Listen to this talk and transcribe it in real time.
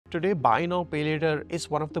Today, buy now, pay later is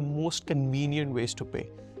one of the most convenient ways to pay,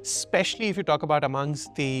 especially if you talk about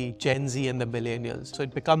amongst the Gen Z and the millennials. So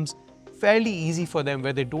it becomes fairly easy for them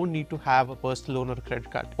where they don't need to have a personal loan or a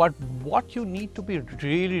credit card. But what you need to be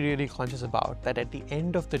really conscious about, that at the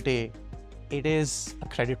end of the day, it is a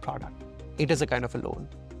credit product. It is a kind of a loan.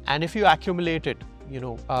 And if you accumulate it,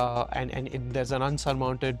 and there's an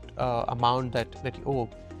unsurmounted amount that you owe,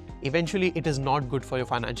 eventually it is not good for your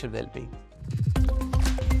financial well-being.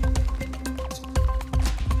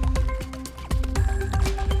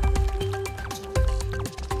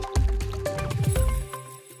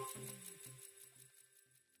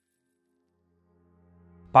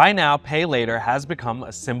 Buy now, pay later has become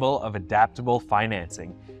a symbol of adaptable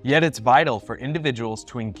financing, yet it's vital for individuals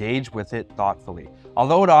to engage with it thoughtfully.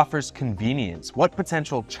 Although it offers convenience, what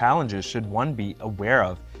potential challenges should one be aware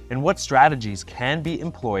of, and what strategies can be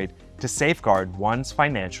employed to safeguard one's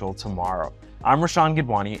financial tomorrow? I'm Rashan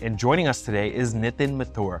Gidwani, and joining us today is Nitin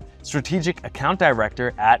Mathur, Strategic Account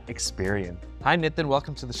Director at Experian. Hi Nitin,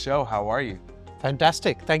 welcome to the show. How are you?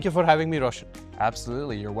 Fantastic. Thank you for having me, Roshan.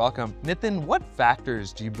 Absolutely, you're welcome. Nitin, what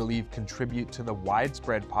factors do you believe contribute to the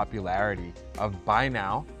widespread popularity of buy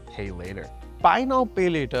now, pay later? Buy now, pay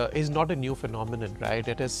later is not a new phenomenon, right?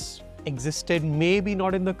 It has existed, maybe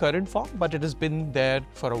not in the current form, but it has been there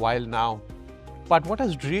for a while now. But what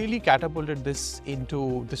has really catapulted this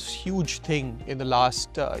into this huge thing in the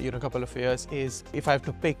last couple of years is, if I have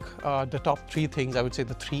to pick the top three things, I would say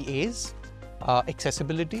the three A's: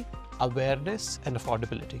 accessibility, awareness, and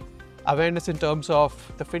affordability. Awareness in terms of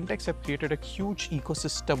the fintechs have created a huge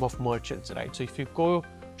ecosystem of merchants, right? So if you go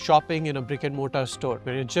shopping in a brick and mortar store,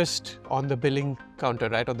 when you're just on the billing counter,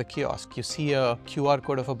 right, on the kiosk, you see a QR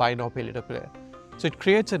code of a buy now, pay later player. So it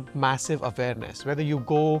creates a massive awareness. Whether you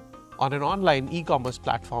go on an online e-commerce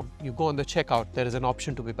platform, you go on the checkout, there is an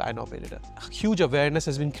option to be buy now, pay later. A huge awareness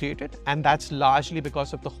has been created, and that's largely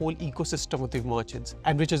because of the whole ecosystem of the merchants,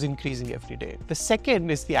 and which is increasing every day. The second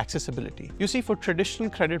is the accessibility. You see, for traditional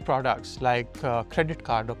credit products like credit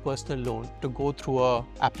card or personal loan to go through a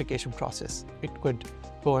application process, it could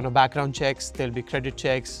go on a background checks, there'll be credit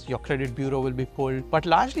checks, your credit bureau will be pulled. But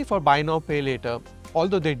largely for buy now, pay later,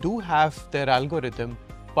 although they do have their algorithm,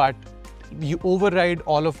 but you override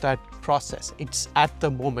all of that process. It's at the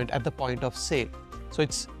moment, at the point of sale. So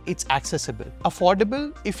it's accessible.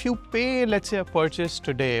 Affordable, if you pay, let's say, a purchase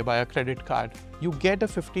today by a credit card, you get a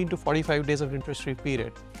 15 to 45 days of interest-free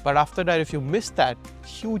period. But after that, if you miss that,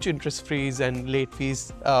 huge interest fees and late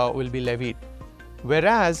fees will be levied.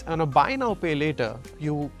 Whereas on a buy now, pay later,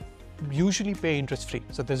 you usually pay interest-free.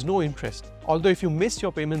 So there's no interest. Although if you miss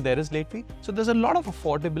your payment, there is late fee. So there's a lot of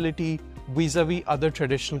affordability vis-a-vis other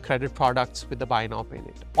traditional credit products with the buy now, pay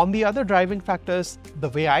later. On the other driving factors, the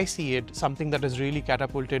way I see it, something that has really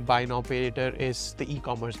catapulted buy now, pay later is the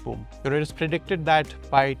e-commerce boom. It is predicted that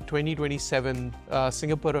by 2027,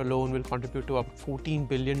 Singapore alone will contribute to about $14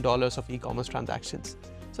 billion of e-commerce transactions.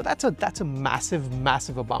 So that's a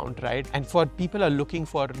massive amount, right? And for people are looking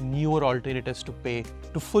for newer alternatives to pay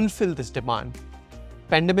to fulfill this demand.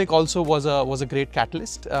 Pandemic also was a great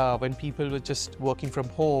catalyst. When people were just working from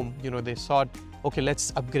home, they thought, okay,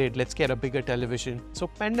 let's upgrade, let's get a bigger television. So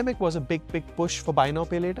pandemic was a big push for buy now,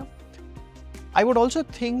 pay later. I would also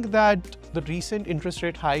think that the recent interest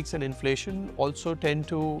rate hikes and inflation also tend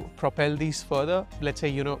to propel these further. Let's say,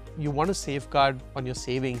 you want to safeguard on your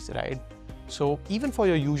savings, right? So even for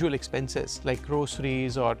your usual expenses like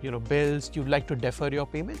groceries or bills, you'd like to defer your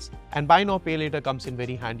payments, and buy now, pay later comes in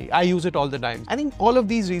very handy. I use it all the time. I think all of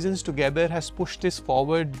these reasons together has pushed this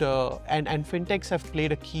forward, and fintechs have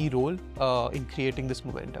played a key role in creating this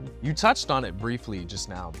momentum. You touched on it briefly just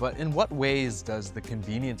now, but in what ways does the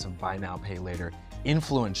convenience of buy now, pay later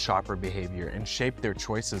influence shopper behavior and shape their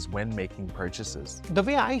choices when making purchases? The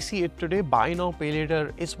way I see it today, buy now, pay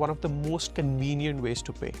later is one of the most convenient ways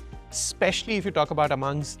to pay, especially if you talk about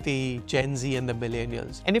amongst the Gen Z and the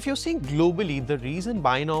millennials. And if you're seeing globally, the reason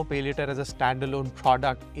buy now, pay later as a standalone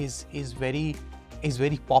product is very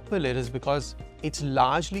popular is because it's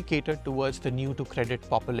largely catered towards the new to credit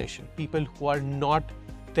population. People who are not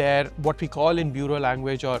there, what we call in bureau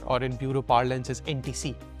language or in bureau parlance is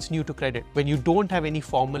NTC. It's new to credit, when you don't have any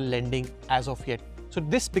formal lending as of yet. So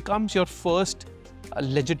this becomes your first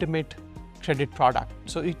legitimate credit product.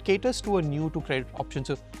 So it caters to a new to credit option.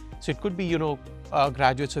 So it could be,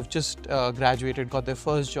 graduates who have just graduated, got their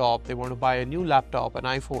first job, they want to buy a new laptop, an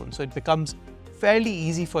iPhone. So it becomes fairly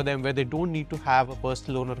easy for them where they don't need to have a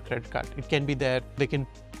personal loan or a credit card. It can be there. They can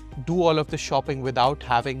do all of the shopping without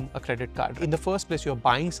having a credit card. In the first place, you're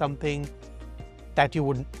buying something that you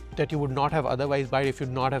would not have otherwise buy if you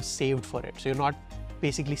not have saved for it. So you're not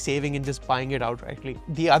basically saving and just buying it outrightly.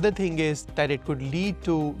 The other thing is that it could lead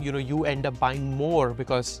to, you end up buying more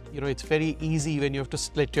because, it's very easy when you have to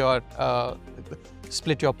split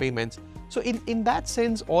your payments. So in that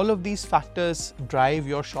sense, all of these factors drive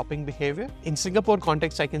your shopping behavior. In Singapore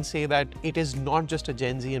context, I can say that it is not just a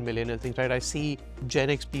Gen Z and millennial thing, right? I see Gen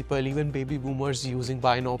X people, even baby boomers using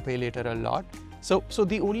buy now, pay later a lot. So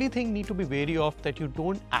the only thing need to be wary of that you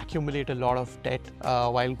don't accumulate a lot of debt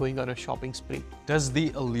while going on a shopping spree. Does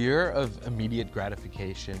the allure of immediate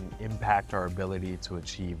gratification impact our ability to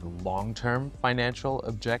achieve long-term financial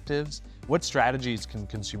objectives? What strategies can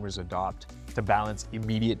consumers adopt to balance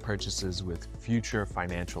immediate purchases with future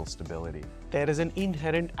financial stability? There is an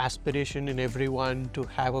inherent aspiration in everyone to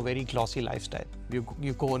have a very glossy lifestyle.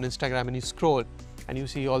 You go on Instagram and you scroll and you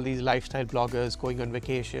see all these lifestyle bloggers going on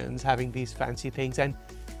vacations, having these fancy things. And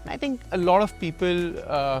I think a lot of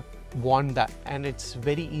people want that. And it's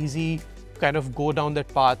very easy to kind of go down that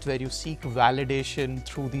path where you seek validation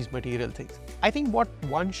through these material things. I think what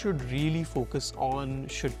one should really focus on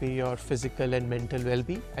should be your physical and mental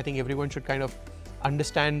well-being. I think everyone should kind of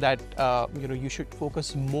understand that you should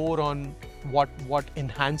focus more on what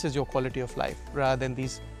enhances your quality of life rather than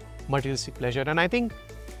these materialistic pleasure. And I think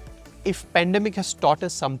if pandemic has taught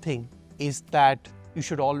us something, is that you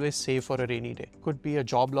should always save for a rainy day. Could be a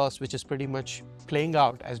job loss, which is pretty much playing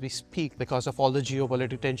out as we speak because of all the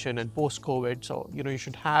geopolitical tension and post-COVID. So, you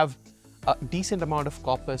should have a decent amount of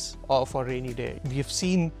corpus for rainy day. We have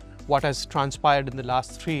seen what has transpired in the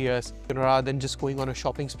last 3 years, rather than just going on a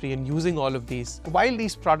shopping spree and using all of these. While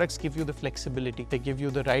these products give you the flexibility, they give you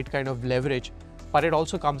the right kind of leverage, but it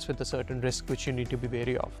also comes with a certain risk which you need to be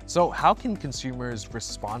wary of. So how can consumers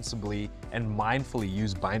responsibly and mindfully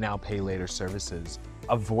use buy now, pay later services,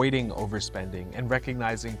 avoiding overspending and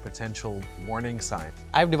recognizing potential warning signs?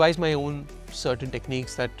 I've devised my own certain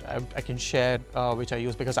techniques that I can share, which I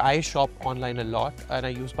use because I shop online a lot and I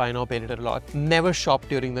use buy now, pay later a lot. Never shop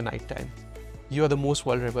during the night time. You are the most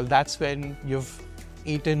vulnerable. That's when you've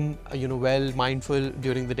eaten, well, mindful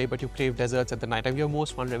during the day, but you crave desserts at the night time. You're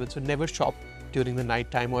most vulnerable. So never shop during the night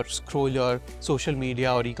time or scroll your social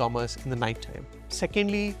media or e-commerce in the night time.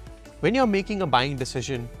 Secondly, when you're making a buying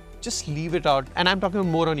decision, just leave it out. And I'm talking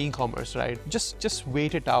more on e-commerce, right? Just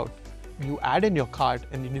wait it out. You add in your cart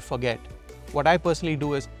and then you forget. What I personally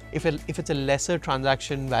do is if it's a lesser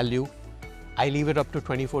transaction value, I leave it up to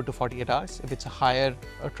 24 to 48 hours. If it's a higher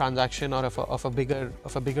transaction or of a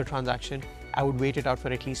bigger transaction, I would wait it out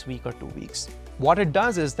for at least a week or 2 weeks. What it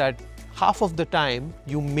does is that half of the time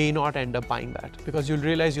you may not end up buying that because you'll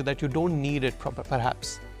realize that you don't need it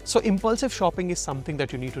perhaps. So impulsive shopping is something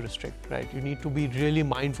that you need to restrict, right? You need to be really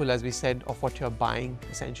mindful, as we said, of what you're buying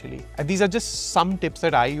essentially. And these are just some tips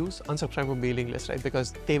that I use. Unsubscribe from mailing list, right?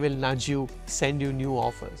 Because they will nudge you, send you new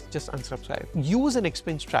offers. Just unsubscribe. Use an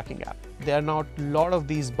expense tracking app. There are not a lot of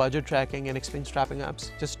these budget tracking and expense tracking apps.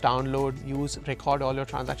 Just download, use, record all your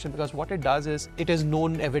transactions, because what it does is it is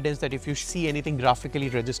known evidence that if you see anything graphically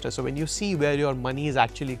register, so when you see where your money is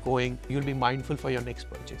actually going, you'll be mindful for your next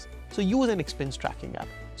purchase. So use an expense tracking app.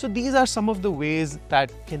 So these are some of the ways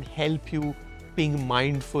that can help you being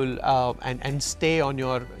mindful and stay on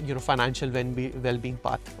your financial well-being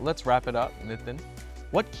path. Let's wrap it up, Nitin.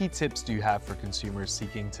 What key tips do you have for consumers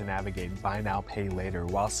seeking to navigate buy now, pay later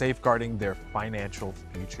while safeguarding their financial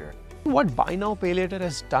future? What buy now, pay later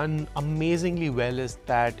has done amazingly well is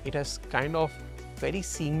that it has kind of very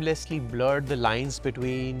seamlessly blurred the lines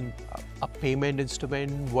between a payment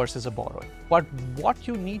instrument versus a borrowing. But what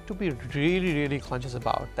you need to be really, really conscious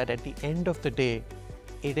about, that at the end of the day,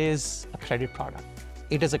 it is a credit product.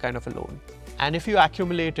 It is a kind of a loan. And if you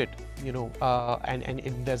accumulate it,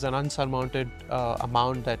 and there's an unsurmounted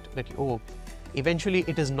amount that you owe, eventually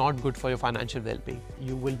it is not good for your financial well-being.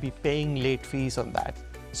 You will be paying late fees on that.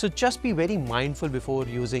 So just be very mindful before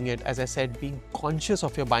using it. As I said, being conscious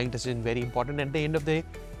of your buying decision, very important. At the end of the day,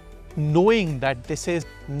 knowing that this is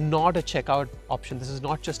not a checkout option, this is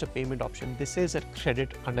not just a payment option, this is a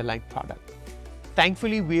credit underlying product.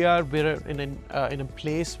 Thankfully, we're in a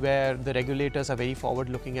place where the regulators are very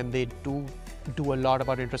forward-looking and they do a lot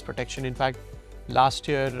about interest protection. In fact, last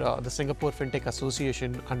year, the Singapore FinTech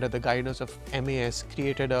Association, under the guidance of MAS,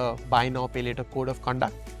 created a buy now, pay later code of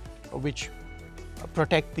conduct, which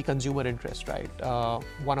protect the consumer interest, right?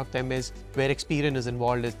 One of them is where Experian is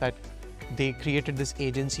involved, is that they created this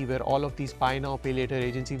agency where all of these buy now, pay later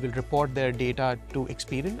agencies will report their data to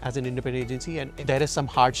Experian as an independent agency, and there is some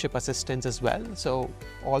hardship assistance as well. So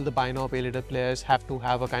all the buy now, pay later players have to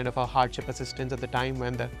have a kind of a hardship assistance at the time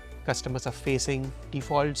when the customers are facing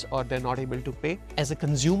defaults or they're not able to pay. As a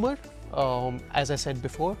consumer, As I said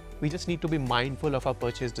before, we just need to be mindful of our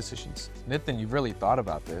purchase decisions. Nitin, you've really thought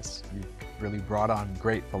about this. You've really brought on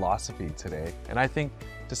great philosophy today. And I think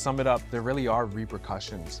to sum it up, there really are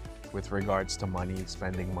repercussions with regards to money,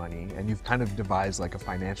 spending money, and you've kind of devised like a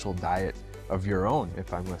financial diet of your own,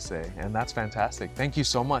 if I must say. And that's fantastic. Thank you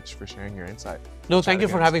so much for sharing your insight. No, thank you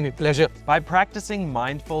for having me. Pleasure. By practicing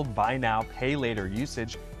mindful buy now, pay later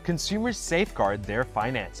usage, consumers safeguard their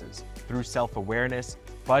finances. Through self-awareness,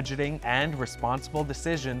 budgeting, and responsible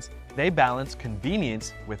decisions, they balance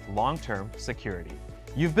convenience with long-term security.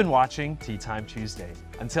 You've been watching Teatime Tuesday.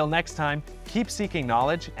 Until next time, keep seeking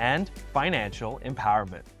knowledge and financial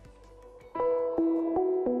empowerment.